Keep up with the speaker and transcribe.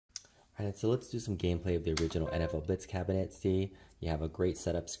Alright, so let's do some gameplay of the original NFL Blitz cabinet. See, you have a great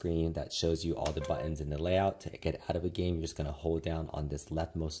setup screen that shows you all the buttons in the layout. To get out of a game, you're just going to hold down on this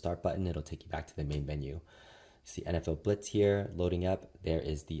leftmost start button. It'll take you back to the main menu. You see NFL Blitz here, loading up. There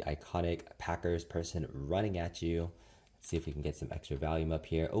is the iconic Packers person running at you. Let's see if we can get some extra volume up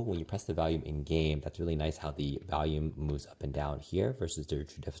here. Oh, when you press the volume in game, that's really nice how the volume moves up and down here versus the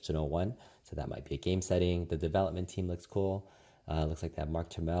traditional one. So that might be a game setting. The development team looks cool. Looks like they have Mark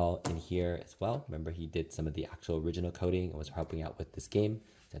Turmel in here as well. Remember, he did some of the actual original coding and was helping out with this game.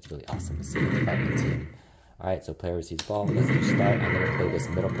 That's really awesome to see the development team. All right, so player receives ball. Let's just start. I'm going to play this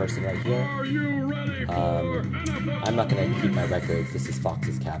middle person right here. I'm not going to keep my records. This is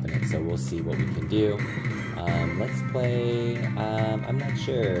Fox's cabinet, so we'll see what we can do. Let's play, I'm not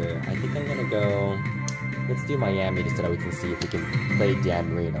sure. I think I'm going to go, let's do Miami just so that we can see if we can play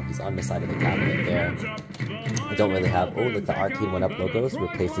Dan Marino. He's on the side of the cabinet there. I don't really have, oh, look, the Arcade1Up logos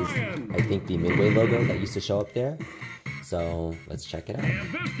replaces, I think, the Midway logo that used to show up there. So let's check it out.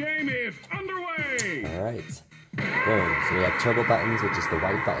 And this game is underway. All right. Boom. So we have turbo buttons, which is the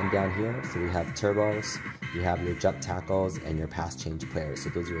white button down here. So we have turbos, you have your jump tackles, and your pass change players. So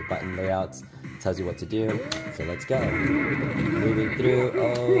those are your button layouts. It tells you what to do. So let's go. Moving through.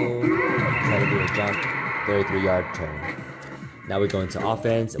 Oh, try to do a jump. 33-yard turn. Now we go into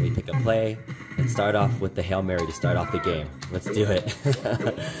offense and we pick a play. Let's start off with the Hail Mary to start off the game. Let's do it.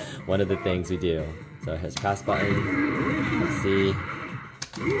 One of the things we do. So here's pass button. Let's see.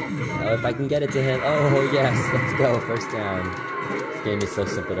 Oh, if I can get it to him. Oh, yes. Let's go. First down. This game is so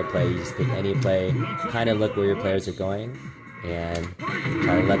simple to play. You just pick any play, kind of look where your players are going, and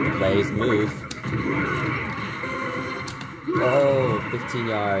try to let the plays move. Oh,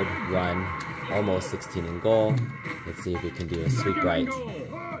 15-yard run. Almost 16 in goal. Let's see if we can do a sweep right.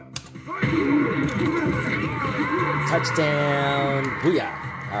 Touchdown! Booyah!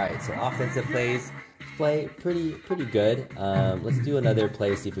 Alright, so offensive plays. Play pretty good. Let's do another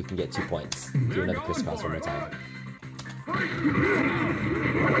play, see if we can get 2 points. Do another crisscross one more time.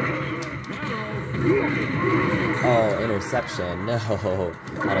 Oh, interception. No.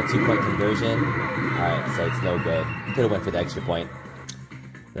 On a 2-point conversion. Alright, so it's no good. Could have went for the extra point.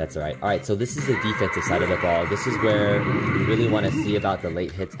 That's alright. Alright, so this is the defensive side of the ball. This is where you really want to see about the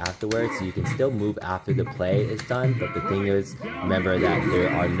late hits afterwards. So you can still move after the play is done, but the thing is, remember that there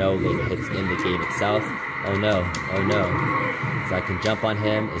are no late hits in the game itself. Oh no, oh no. So I can jump on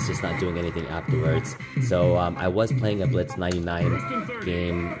him, it's just not doing anything afterwards. So I was playing a Blitz 99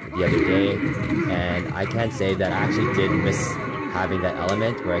 game the other day, and I can say that I actually did miss having that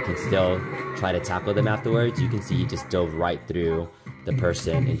element where I can still try to tackle them afterwards. You can see he just dove right through the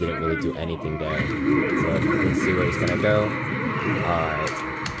person and didn't really do anything there. So let's see where he's gonna go. Alright.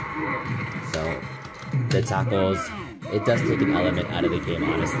 So the tackles, it does take an element out of the game,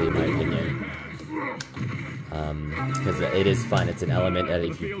 honestly, in my opinion. Because it is fun. It's an element that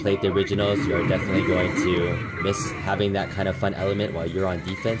if you played the originals, you're definitely going to miss having that kind of fun element while you're on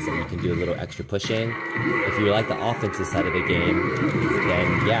defense, and you can do a little extra pushing. If you like the offensive side of the game,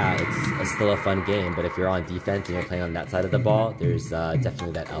 then yeah, it's still a fun game. But if you're on defense and you're playing on that side of the ball, there's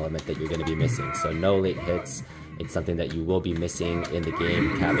definitely that element that you're going to be missing. So no late hits. It's something that you will be missing in the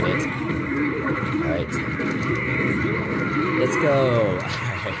game cabinet. Alright. Let's go!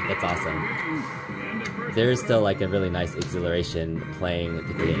 Alright, that's awesome. There is still like a really nice exhilaration playing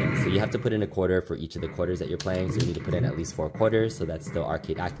the game. So you have to put in a quarter for each of the quarters that you're playing. So you need to put in at least 4 quarters. So that's still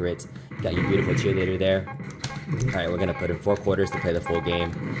arcade accurate. You got your beautiful cheerleader there. Alright, we're going to put in 4 quarters to play the full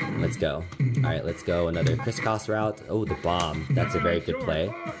game. Let's go. Alright, let's go. Another crisscross route. Oh, the bomb. That's a very good play.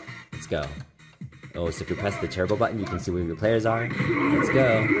 Let's go. Oh, so if you press the turbo button, you can see where your players are. Let's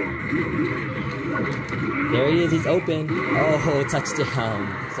go. There he is. He's open. Oh, touchdown.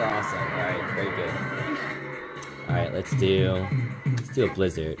 So awesome. Alright, very good. Alright, let's do a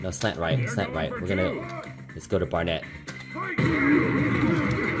blizzard. No, slant right. Let's go to Barnett.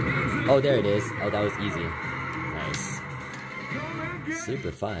 Oh, there it is. Oh, that was easy. Nice.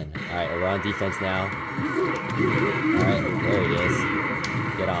 Super fun. Alright, we're on defense now. Alright, there it is.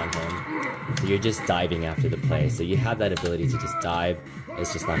 Get on him. So you're just diving after the play. So you have that ability to just dive.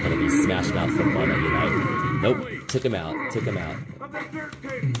 It's just not going to be smash mouth football that you like. Nope. Took him out. Took him out.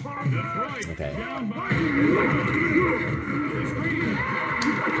 Okay.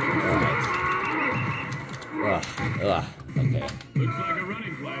 Alright. Ugh. Okay.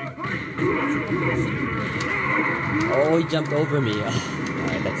 Oh, he jumped over me.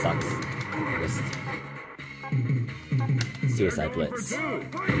 Alright, that sucks. Just suicide blitz.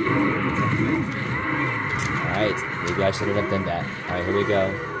 Alright, maybe I shouldn't have done that. Alright, here we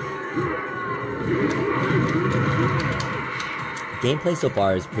go. gameplay so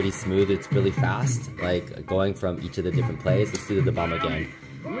far is pretty smooth. It's really fast, like going from each of the different plays. Let's do the bomb again.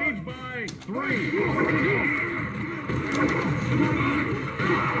 Leads by 3.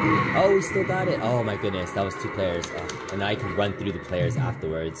 Oh, we still got it. Oh my goodness, that was 2 players. Oh, and I can run through the players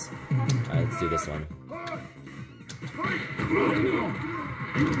afterwards. Alright, let's do this one.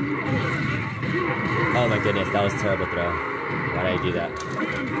 Oh my goodness, that was a terrible throw. Why did I do that?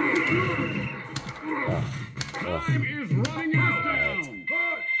 Oh. Time is running out.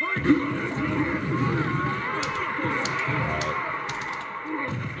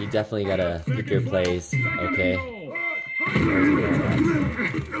 You definitely gotta pick your plays, okay?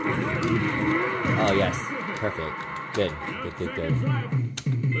 Oh yes, perfect. Good.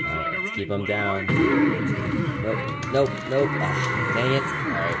 Alright, let's keep them down. Nope. Oh, dang it.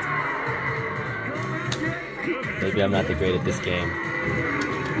 Alright. Maybe I'm not the great at this game.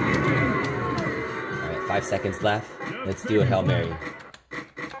 Alright, 5 seconds left. Let's do a Hail Mary.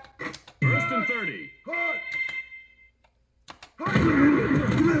 First and 30.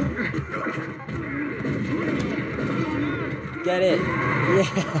 Get it!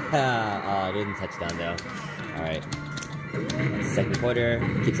 Yeah! Oh, it didn't touchdown though. Alright. That's the second quarter.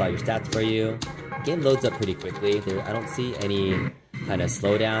 Keeps all your stats for you. Game loads up pretty quickly. I don't see any kind of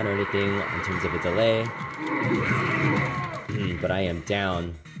slowdown or anything in terms of a delay. But I am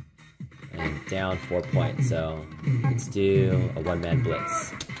down. I am down 4 points, so let's do a one-man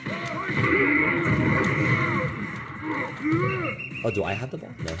blitz. Oh, do I have the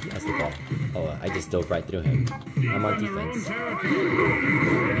ball? No, he has the ball. Oh, I just dove right through him. I'm on defense. I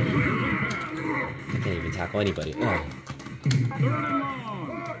can't even tackle anybody. Oh.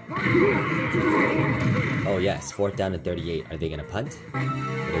 Oh yes, 4th down and 38. Are they gonna punt? What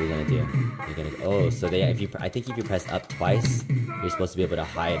are they gonna do? They're gonna. Oh, so they. I think if you press up twice, you're supposed to be able to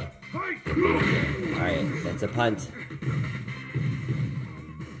hide. All right, that's a punt.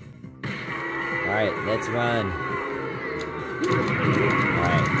 All right, let's run.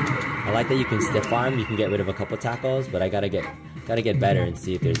 Alright. I like that you can stiff arm, you can get rid of a couple tackles, but I gotta get better and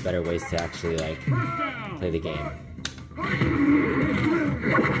see if there's better ways to actually like play the game.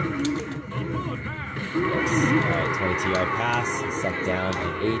 Yes. Alright, 22-yard pass, set down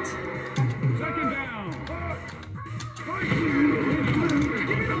at 8.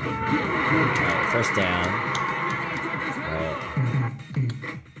 Alright, first down. Alright.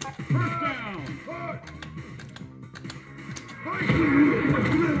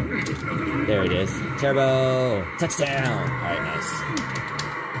 There it is. Turbo! Touchdown! Alright, nice.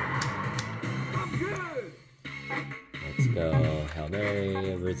 Let's go. Hail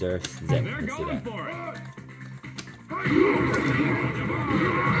Mary, reserve, zip. Let's do that.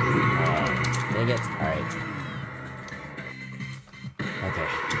 Dang it. Alright. Okay.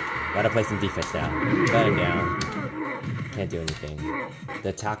 Gotta play some defense now. Got him down. Can't do anything.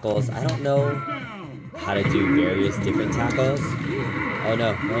 The tackles, I don't know how to do various different tackles. Oh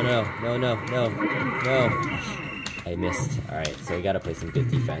no. I missed. Alright, so we gotta play some good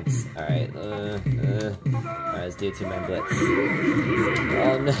defense. Alright, alright, let's do a 2-man blitz.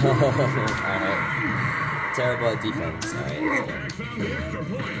 Oh no! Alright. Terrible at defense. Alright, let's go.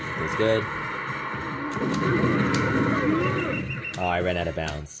 That's good. Oh, I ran out of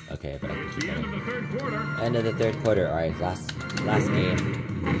bounds. Okay, but I can keep going. End of the third quarter. Alright, last game.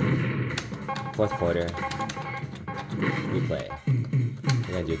 4th quarter. Replay.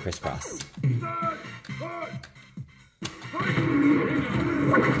 We're gonna do a crisscross.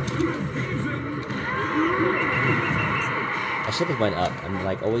 I should have went up. I'm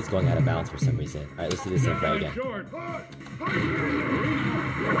like always going out of bounds for some reason. Alright, let's do the same play again.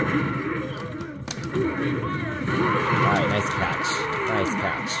 Alright, nice catch. Nice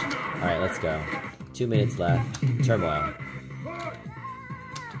catch. Alright, let's go. 2 minutes left. Turmoil.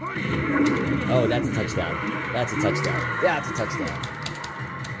 Oh, that's a touchdown. That's a touchdown. That's a touchdown.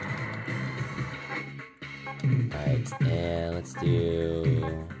 Alright, and let's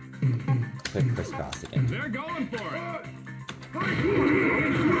do quick crisscross again. They're going for it.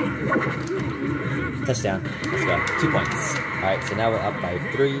 Touchdown. Let's go. 2 points. Alright, so now we're up by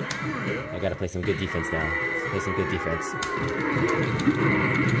 3. I gotta play some good defense now. Let's play some good defense.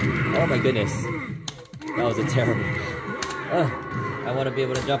 Oh my goodness. That was a terrible. I want to be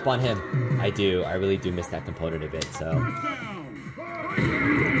able to jump on him. I do. I really do miss that component a bit, so.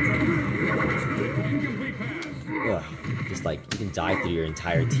 Ugh. Just like, you can die through your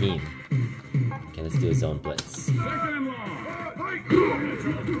entire team. Okay, let's do a zone blitz.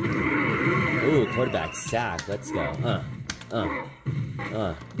 Ooh, quarterback sack. Let's go.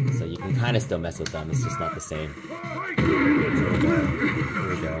 So you can kind of still mess with them. It's just not the same. Here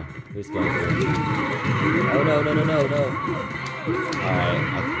we go. Who's going for it? Oh, no. Alright.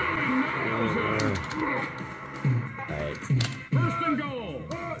 First and goal.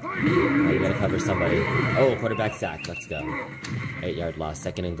 We gotta cover somebody. Oh, quarterback sack. Let's go. 8-yard loss.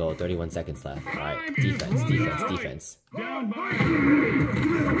 2nd and goal. 31 seconds left. Alright. Defense. Down by.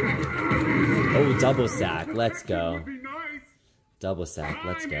 Oh, double sack. Let's go. Double sack.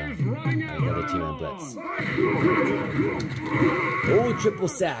 Let's go. Alright, another 2-man blitz. Oh, triple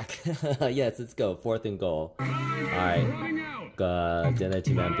sack. Yes, let's go. 4th and goal. Alright. Another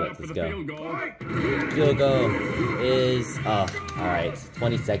 2-man blitz. Let's go. Field goal is... Oh, alright.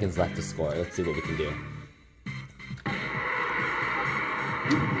 20 seconds left to score. Let's see what we can do.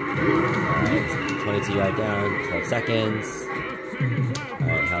 Alright. 22-yard down. 12 seconds.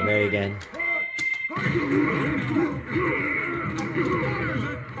 Alright, Hail Mary again.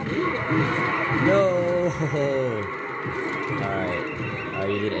 No! Alright. Oh,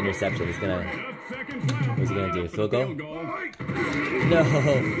 you did an interception. What's he gonna do? Field goal? No!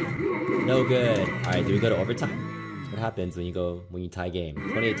 No good. Alright, do we go to overtime? What happens when you tie game?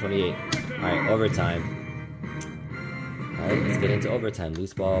 28-28. Alright, overtime. Alright, let's get into overtime.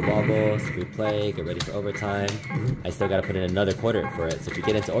 Loose ball, bobbles, free play, get ready for overtime. I still gotta put in another quarter for it. So if you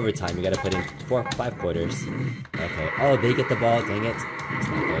get into overtime, you gotta put in 5 quarters. Okay. Oh, they get the ball. Dang it. It's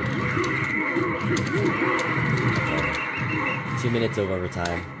not good. Okay. 2 minutes of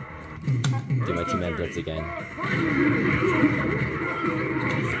overtime. Do my 2-man blitz again.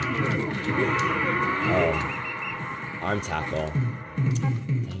 Oh. Arm tackle.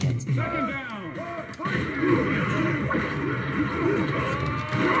 Dang it.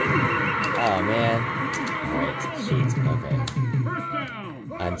 Oh man. Alright, shoot. Okay.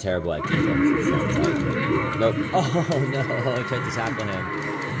 I'm terrible at defense. It's so tight. Nope. Oh no, I tried to tackle him.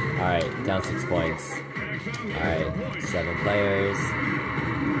 Alright, down 6 points. Alright, 7 players.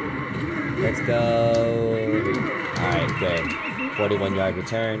 Let's go. Alright, good. 41-yard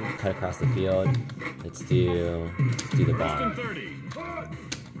return, cut across the field. Let's do the bomb.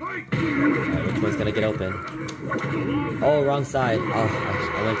 Alright, which one's gonna get open? Oh, wrong side. Oh,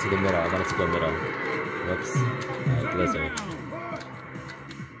 I went to the middle. I wanted to go middle. Whoops. Alright, Blizzard.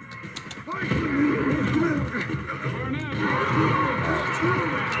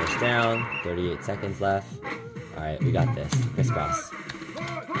 Alright, first down. 38 seconds left. Alright, we got this. Crisscross.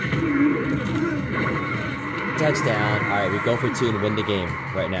 Touchdown. Alright, we go for 2 and win the game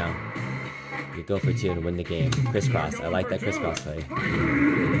right now. We go for 2 and win the game. Crisscross. I like that crisscross play.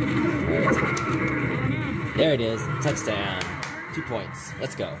 Alright. There it is. Touchdown. 2 points.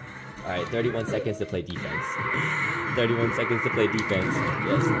 Let's go. Alright, 31 seconds to play defense. 31 seconds to play defense.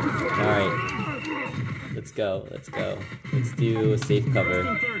 Yes. Alright. Let's go. Let's go. Let's do a safe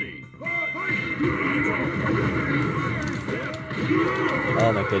cover.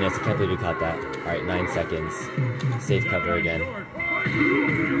 Oh my goodness, I can't believe we caught that. Alright, 9 seconds. Safe cover again.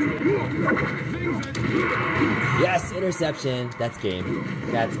 Yes, interception. That's game.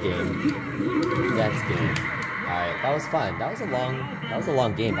 That's game. That's game. Alright, that was fun. That was a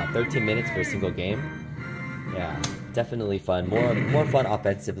long game, about 13 minutes for a single game. Yeah, definitely fun. More fun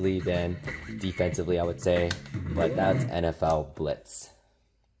offensively than defensively, I would say. But that's NFL Blitz.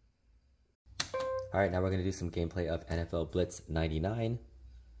 Alright, now we're going to do some gameplay of NFL Blitz 99.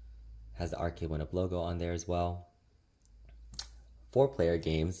 Has the Arcade1Up logo on there as well. 4-player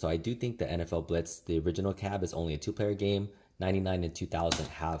game, so I do think the NFL Blitz, the original cab, is only a 2-player game. 99 and 2000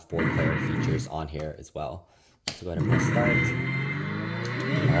 have 4-player features on here as well. So go ahead and press start.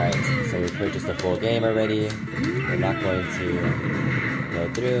 Alright, so we purchased the full game already. We're not going to go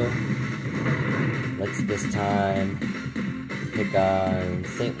through. Let's this time pick on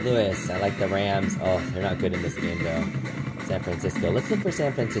St. Louis. I like the Rams. Oh, they're not good in this game though. San Francisco. Let's look for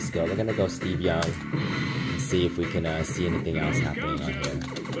San Francisco. We're gonna go Steve Young and see if we can see anything else happening on here.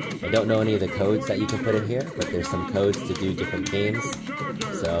 I don't know any of the codes that you can put in here, but there's some codes to do different games.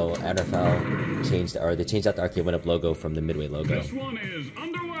 So NFL changed, or they changed out the Arcade1Up logo from the Midway logo. This one is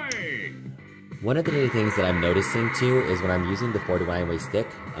underway. One of the new things that I'm noticing too is when I'm using the 49-way stick,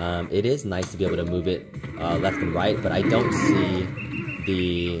 it is nice to be able to move it left and right, but I don't see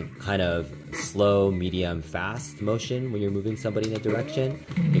the kind of slow, medium, fast motion when you're moving somebody in a direction.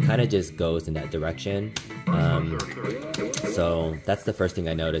 It kind of just goes in that direction. So that's the first thing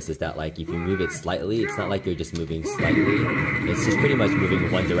I notice, is that like if you move it slightly, it's not like you're just moving slightly. It's just pretty much moving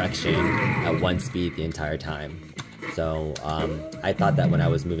in one direction at one speed the entire time. So I thought that when I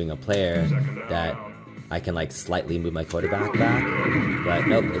was moving a player that I can like slightly move my quarterback back, but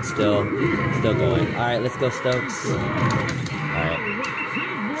nope, it's still going. All right, let's go Stokes. All right.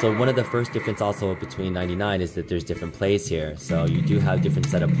 So one of the first difference also between 99 is that there's different plays here. So you do have different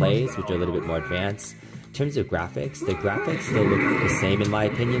set of plays, which are a little bit more advanced. In terms of graphics, the graphics still look the same in my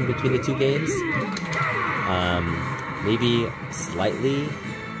opinion between the two games. Maybe slightly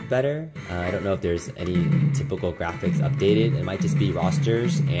better. I don't know if there's any typical graphics updated. It might just be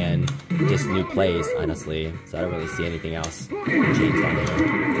rosters and just new plays, honestly. So I don't really see anything else changed on there.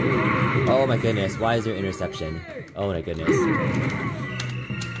 Oh my goodness, why is there interception? Oh my goodness.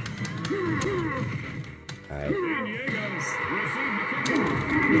 Alright.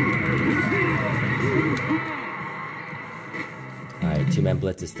 Alright, two-man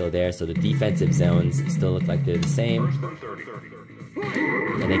blitz is still there, so the defensive zones still look like they're the same.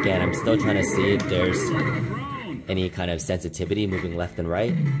 And again, I'm still trying to see if there's any kind of sensitivity moving left and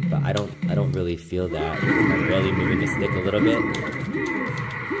right, but I don't really feel that. I'm barely moving the stick a little bit.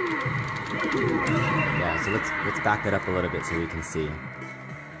 Yeah, so let's back that up a little bit so we can see.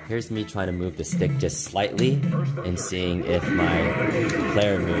 Here's me trying to move the stick just slightly and seeing if my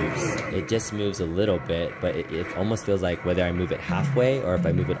player moves. It just moves a little bit, but it almost feels like whether I move it halfway or if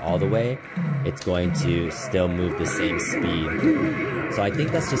I move it all the way, it's going to still move the same speed. So I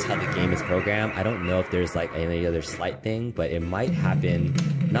think that's just how the game is programmed. I don't know if there's like any other slight thing, but it might happen,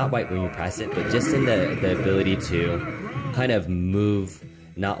 not right when you press it, but just in the ability to kind of move,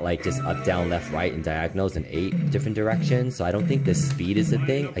 not like just up, down, left, right, and diagonals in 8 different directions. So I don't think the speed is the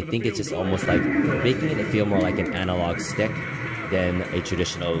thing. I think it's just almost like making it feel more like an analog stick than a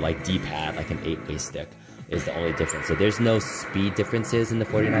traditional like D-pad, like an 8-way stick is the only difference. So there's no speed differences in the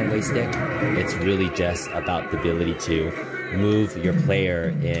 49-way stick. It's really just about the ability to move your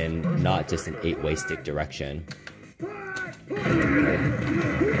player in not just an 8-way stick direction. Okay.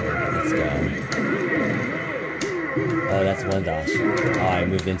 Let's go. Oh, that's one dash. Oh, I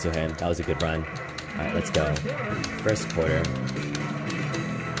moved into him. That was a good run. Alright, let's go. First quarter.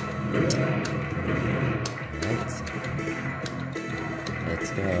 Alright.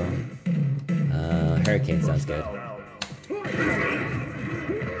 Let's go. Hurricane sounds good. I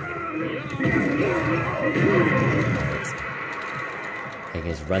can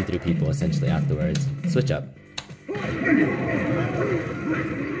just run through people essentially afterwards. Switch up.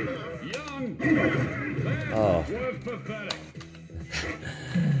 Oh.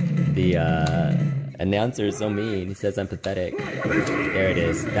 The announcer is so mean. He says I'm pathetic. There it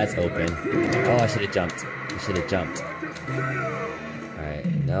is. That's open. Oh, I should have jumped. I should have jumped. Alright,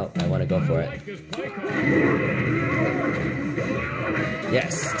 no, I want to go for it.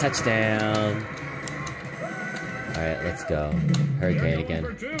 Yes, touchdown. Alright, let's go. Hurricane again.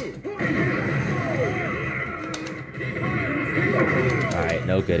 Alright,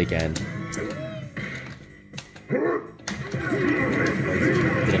 no good again.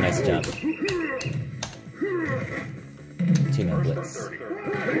 Did a nice jump. Two-man blitz.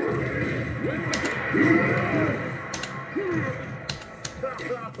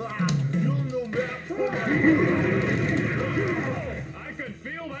 I could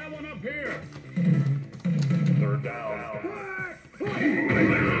feel that one up here. Third down.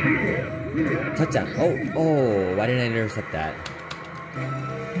 Touchdown. Oh, why didn't I intercept that?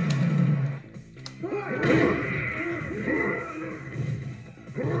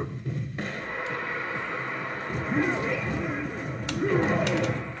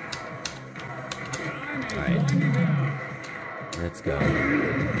 Alright. Let's go.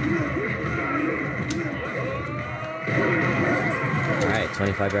 Alright,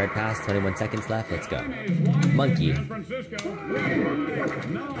 25-yard pass, 21 seconds left. Let's go. Monkey. Ooh,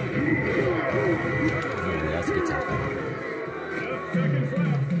 that's a good tackle.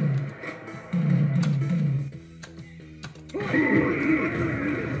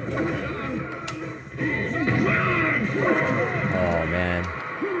 Oh, man.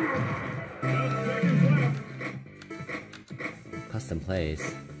 Custom plays.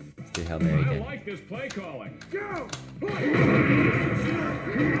 Let's do Hail Mary again. I like this play calling.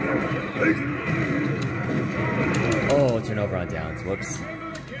 Oh, turnover on downs. Whoops.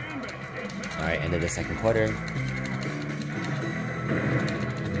 Alright, end of the second quarter.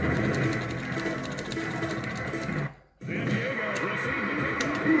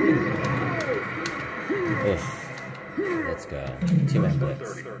 Oof. Let's go. Two-man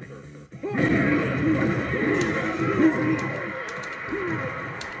blitz.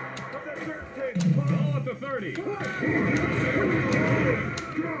 Ball at the 30.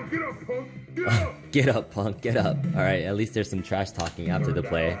 Get up, punk. Get up. Alright, at least there's some trash talking after the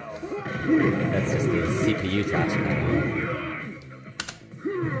play. That's just the CPU trash talking.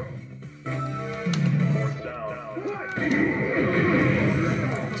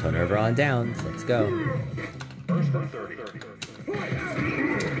 Turnover on downs. Let's go. First and 30.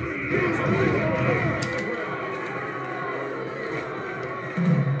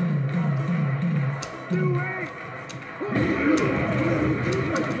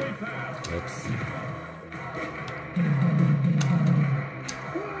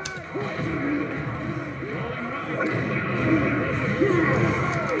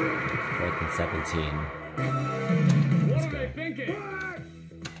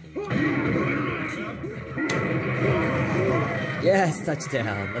 Yes,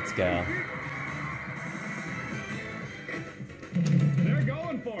 touchdown. Let's go. They're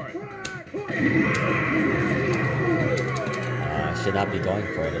going for it. Should not be going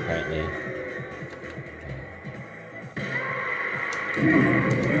for it, apparently.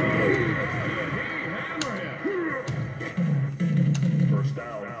 First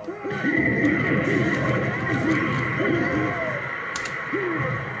down.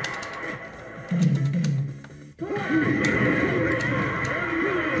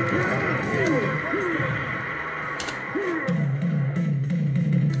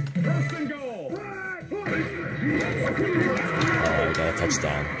 First and goal. Oh, we got a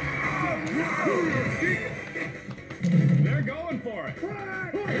touchdown. They're going for it.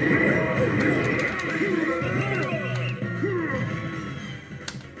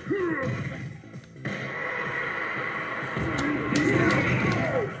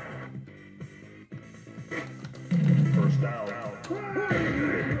 First down.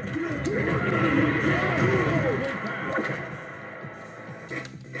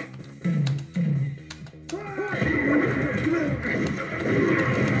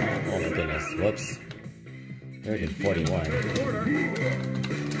 Oh my goodness. Whoops. 3rd and 41.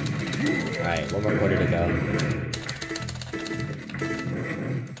 Alright, one more quarter to go.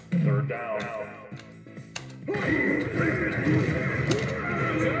 Third down.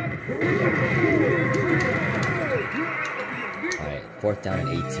 Alright, 4th down and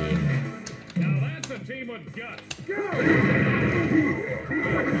 18. Now that's a team with guts.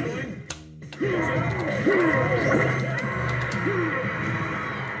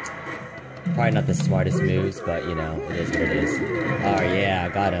 Probably not the smartest moves, but you know, it is what it is. Oh yeah,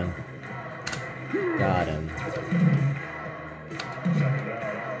 got him. Got him.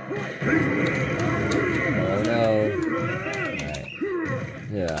 Oh no. Alright.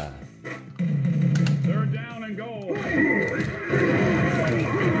 Yeah. Third down and goal.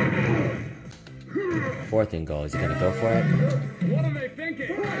 4th and goal. Is he gonna go for it? What are they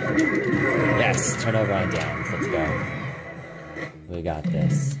thinking? Yes, turnover on downs. Let's go. We got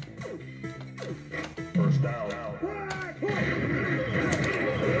this. First down.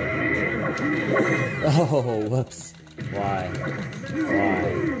 Oh, whoops. Why?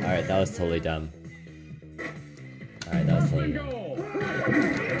 Why? Alright, that was totally dumb. Alright, that was First totally and dumb. goal.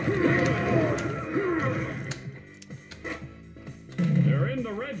 They're in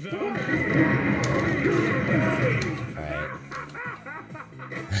the red zone. Alright.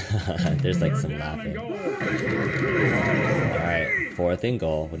 There's like some Third down and laughing. goal. Alright, 4th and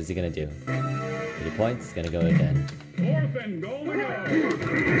goal. What is he gonna do? 3 points? He's gonna go again. Fourth and goal to go.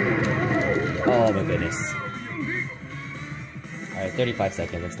 Oh my goodness. Alright, 35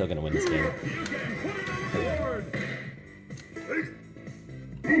 seconds. I'm still gonna win this game. You can put it on the board.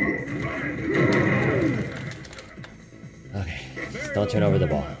 Okay. Just don't turn over the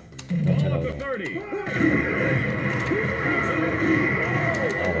ball. Don't turn Ball over at the the ball. 30.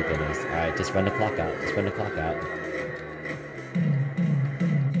 Oh my goodness. Alright, just run the clock out. Just run the clock out.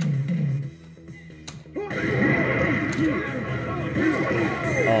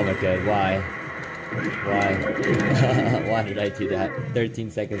 Oh my god, why? Why? Why did I do that?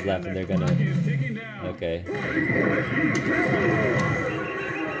 13 seconds left and they're gonna... Is ticking down. Okay.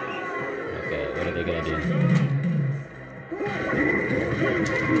 Okay, what are they gonna do?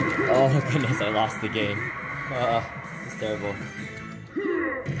 Oh goodness, I lost the game. Oh, it's terrible.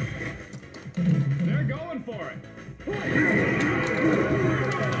 They're going for it.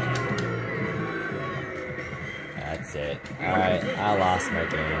 That's it. Alright, I lost my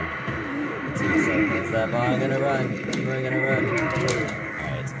game. 2 seconds left. Oh, I'm gonna run. We're gonna run.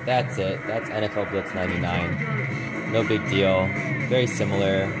 Alright, that's it. That's NFL Blitz 99. No big deal. Very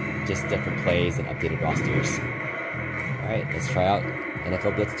similar, just different plays and updated rosters. Alright, let's try out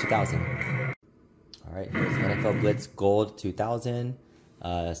NFL Blitz 2000. Alright, here's NFL Blitz Gold 2000.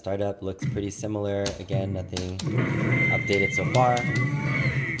 Startup looks pretty similar. Again, nothing updated so far.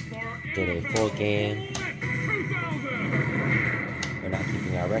 Did a full game. We're not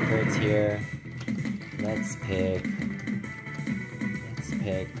keeping our records here. Let's pick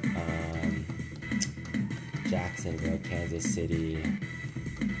Jacksonville, Kansas City.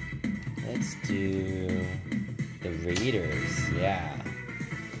 Let's do the Raiders. Yeah.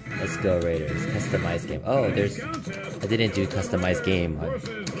 Let's go Raiders. Customized game. Oh, I didn't do customized game. I'm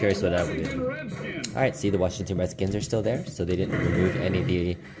curious what that would do. Alright, see the Washington Redskins are still there, so they didn't remove any of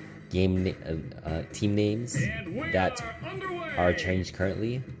the team names that are changed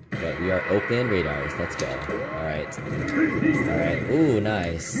currently. But we are Oakland Raiders. Let's go. Alright. Alright. Ooh,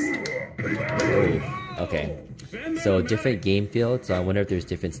 nice. Ooh. Okay. So different game fields. So I wonder if there's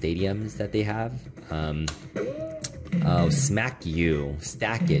different stadiums that they have. Oh, smack you,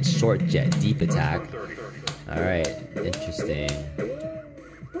 stack it, short jet, deep attack. All right, interesting.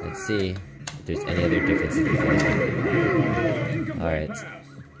 Let's see if there's any other differences. All right.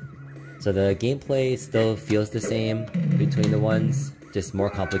 So the gameplay still feels the same between the ones, just more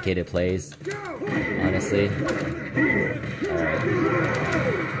complicated plays, honestly. Alright.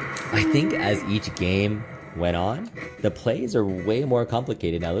 I think as each game went on, the plays are way more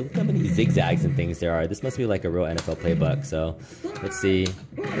complicated now. Look how many zigzags and things there are. This must be like a real NFL playbook, so let's see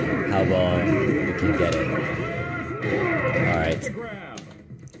how well we can get it. Alright.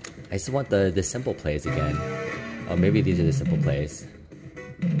 I just want the simple plays again. Oh, maybe these are the simple plays.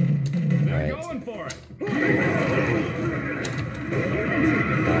 Alright.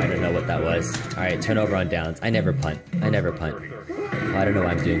 I don't know what that was. Alright, turnover on downs. I never punt. I never punt. Oh, I don't know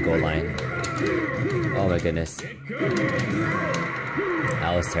why I'm doing goal line. Oh my goodness.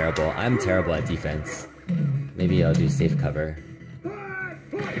 That was terrible. I'm terrible at defense. Maybe I'll do safe cover. Oh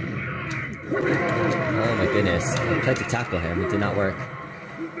my goodness. I tried to tackle him. It did not work.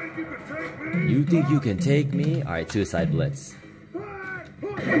 You think you can take me? Alright, suicide blitz. Oh,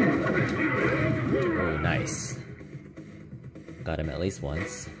 nice. Got him at least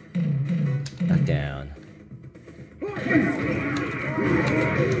once. Knock down.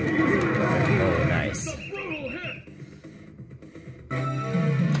 Oh, nice.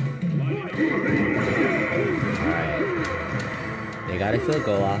 Alright. They got a field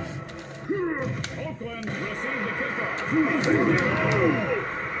goal off. Oakland received the kickoff.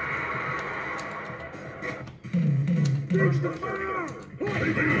 First and 30.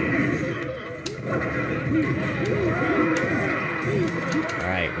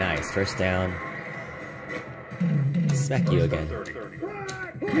 Alright, nice. First down. Smack you again.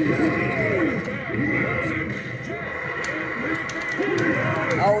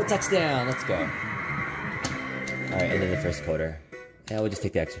 Oh, touchdown! Let's go. Alright, end of the first quarter. Yeah, we'll just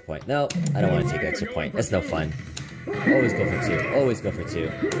take the extra point. No, I don't want to take the extra point. That's no fun. Always go for 2. Always go for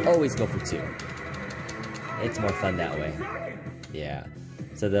 2. Always go for 2. It's more fun that way. Yeah.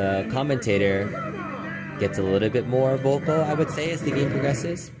 So the commentator gets a little bit more vocal, I would say, as the game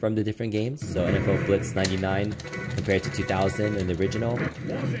progresses from the different games. So NFL Blitz 99 compared to 2000 in the original.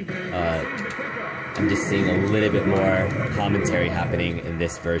 I'm just seeing a little bit more commentary happening in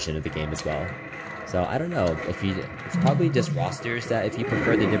this version of the game as well. So I don't know if it's probably just rosters that if you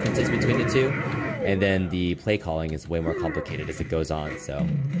prefer the differences between the two, and then the play calling is way more complicated as it goes on. So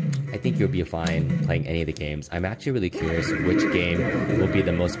I think you'll be fine playing any of the games. I'm actually really curious which game will be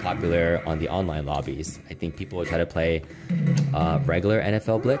the most popular on the online lobbies. I think people will try to play regular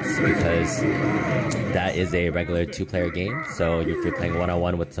NFL Blitz because that is a regular 2-player game. So if you're playing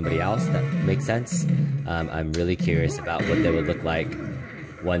one-on-one with somebody else, that makes sense. I'm really curious about what they would look like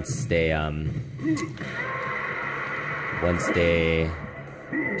once they are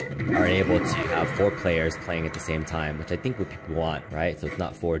able to have 4 players playing at the same time, which I think what people want, right? So it's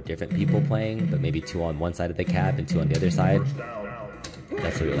not 4 different people playing, but maybe 2 on one side of the cap and 2 on the other side.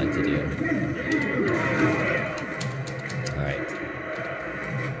 That's what we like to do. Alright.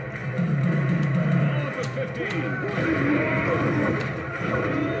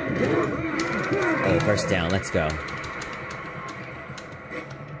 Oh, first down, let's go.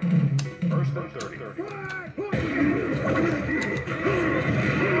 First and 30.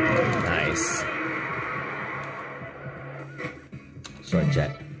 Nice. Short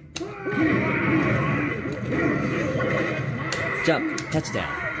jet. Jump. Touchdown.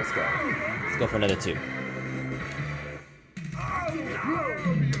 Let's go. Let's go for another 2.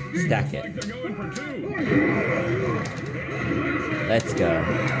 Stack it. Let's go.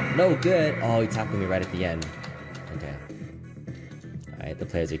 No good. Oh, he tackled me right at the end. Okay. Alright, the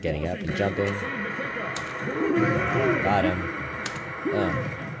players are getting up and jumping. Got him.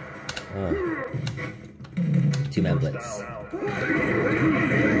 2-man blitz.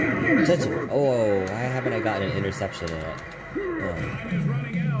 Oh, why haven't I gotten an interception yet? Oh.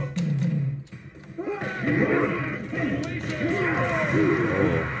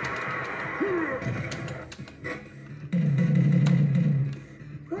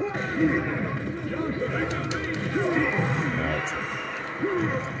 Alright.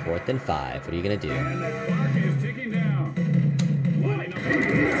 4th and 5. What are you gonna do?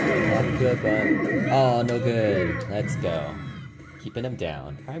 Good, but oh, no good. Let's go. Keeping him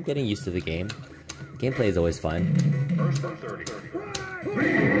down. I'm getting used to the game. Gameplay is always fun. First and 30.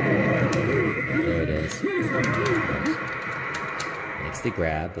 There it is. Likes to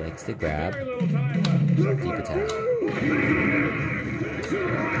grab. Likes to grab. Deep attack.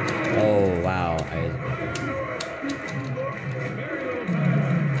 Oh, wow.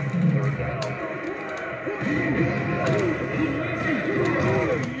 Third down.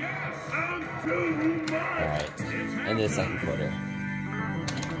 Alright, end of the second quarter.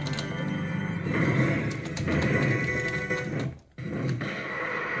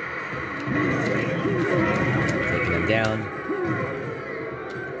 Taking him down.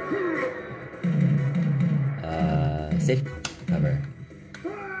 Safe cover.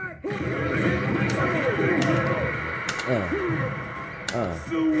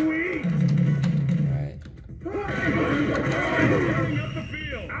 Sweet. Alright. Going up the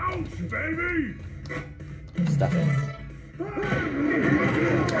field. Ouch, baby. Stuff it.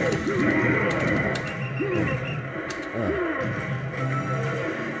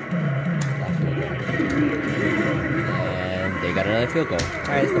 And they got another field goal.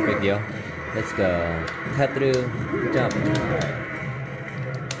 Alright, it's no big deal. Let's go. Cut through. Jump. Alright.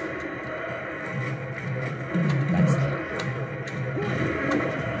 That's it.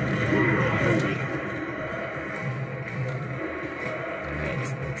 Alright,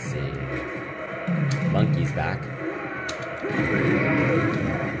 let's see. Monkey's back.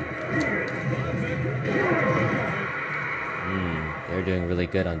 They're doing really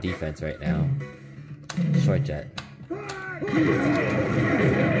good on defense right now. Short jet.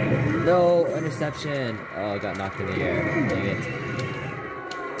 No, interception. Oh, got knocked in the air. Dang it.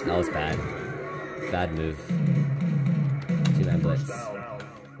 That was bad. Bad move. Two-man blitz.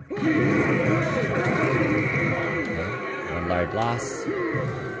 Okay. One large loss.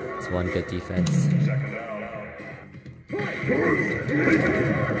 It's one good defense.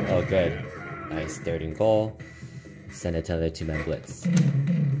 Oh, good. Nice, 3rd and goal. Send it to another two-man blitz.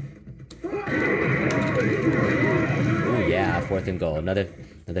 Oh yeah, 4th and goal. Another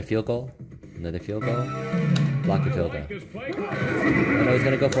field goal. Another field goal. Block the field goal. Oh no, he's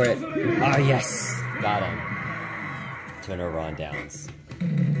gonna go for it. Ah, yes! Got him. Turnover on downs.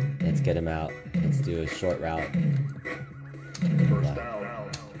 Let's get him out. Let's do a short route.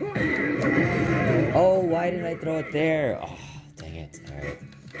 Oh, why didn't I throw it there? Oh, dang it. Alright.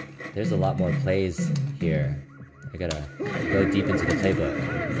 There's a lot more plays here. I gotta go deep into the playbook.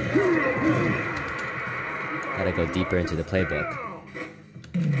 Gotta go deeper into the playbook.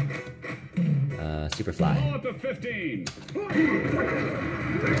 Superfly.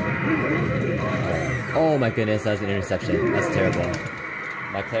 Oh my goodness, that was an interception. That's terrible.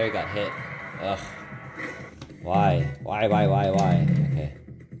 My player got hit. Ugh. Why? Why? Okay.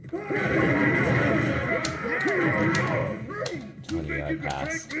 20-yard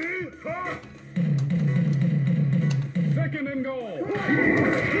pass. 2nd and goal.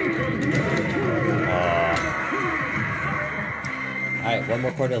 Alright, one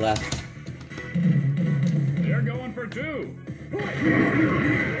more quarter left. They're going for 2.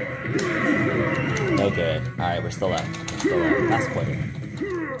 No good. Alright, we're still up. Last quarter.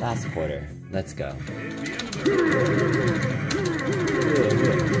 Last quarter. Let's go.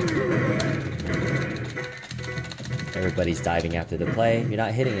 Everybody's diving after the play. You're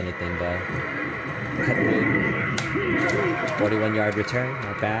not hitting anything though. Cut through. 41-yard return.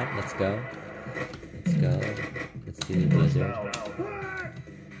 Not bad. Let's go. Let's go. Let's do the blizzard.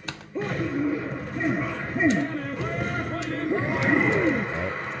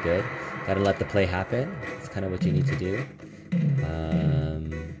 Alright, good. Gotta let the play happen. That's kind of what you need to do.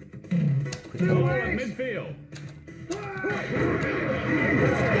 Quick couple quickers.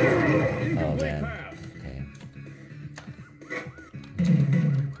 Oh man. Okay.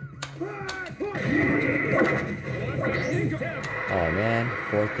 Oh man,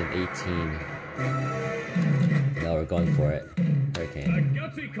 4th and 18. No, we're going for it. Hurricane.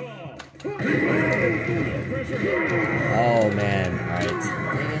 Oh man, alright.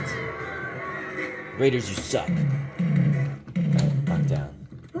 Dang it. Raiders, you suck. Alright, knock down.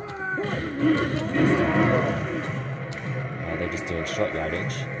 Oh, they're just doing short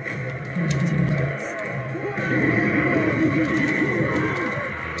yardage. 15 minutes.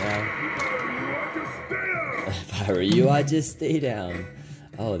 If I were you, I'd just stay down.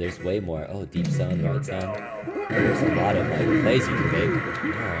 Oh, there's way more. Oh, deep zone, right zone. Oh, there's a lot of plays you can make.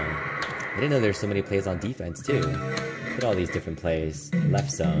 Oh. I didn't know there's so many plays on defense too. Look at all these different plays.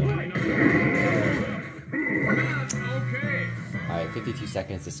 Left zone. Alright, 52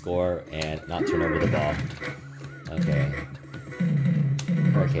 seconds to score and not turn over the ball. Okay.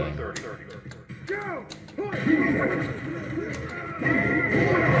 Hurricane.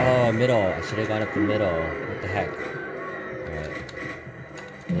 Oh, middle. I should have gone up the middle. What the heck? Alright.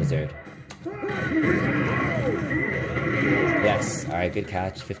 Blizzard. Yes. Alright, good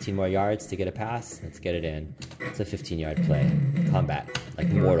catch. 15 more yards to get a pass. Let's get it in. It's a 15-yard play. combat, like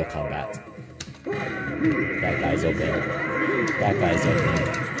Mortal Kombat. That guy's open. That guy's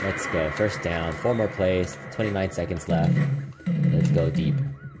open. Let's go. First down. 4 more plays. 29 seconds left. Let's go deep.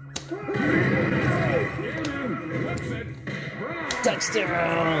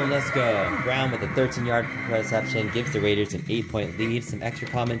 Touchdown! Let's go. Brown with a 13-yard reception gives the Raiders an 8-point lead. Some extra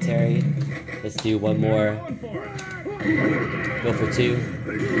commentary. Let's do one more. Go for 2.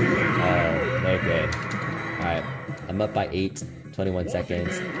 Oh, no good. Alright, I'm up by 8. 21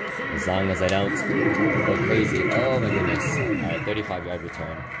 seconds. As long as I don't go crazy. Oh my goodness. Alright, 35-yard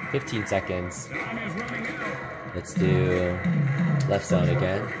return. 15 seconds. Let's do left zone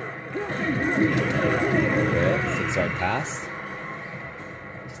again. Good. 6-yard pass.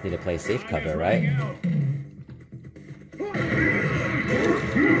 Just need to play safe cover, right? Right.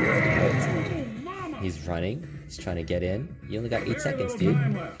 He's running. He's trying to get in. You only got 8 seconds, dude.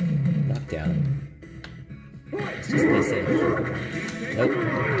 Knockdown. Let's just play safe. Nope.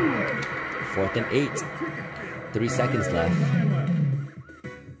 4th and 8. 3 seconds left.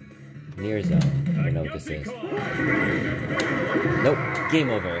 Near zone. I don't know what this is. Nope. Game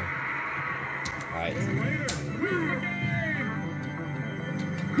over. Alright.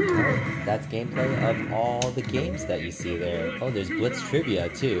 That's gameplay of all the games that you see there. Oh, there's Blitz Trivia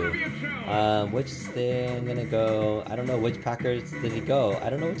too. Which thing I'm gonna go? I don't know which Packers did he go. I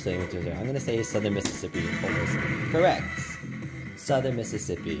don't know which languages are. I'm gonna say Southern Mississippi. Correct. Southern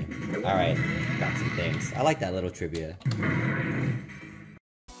Mississippi. Alright, got some things. I like that little trivia.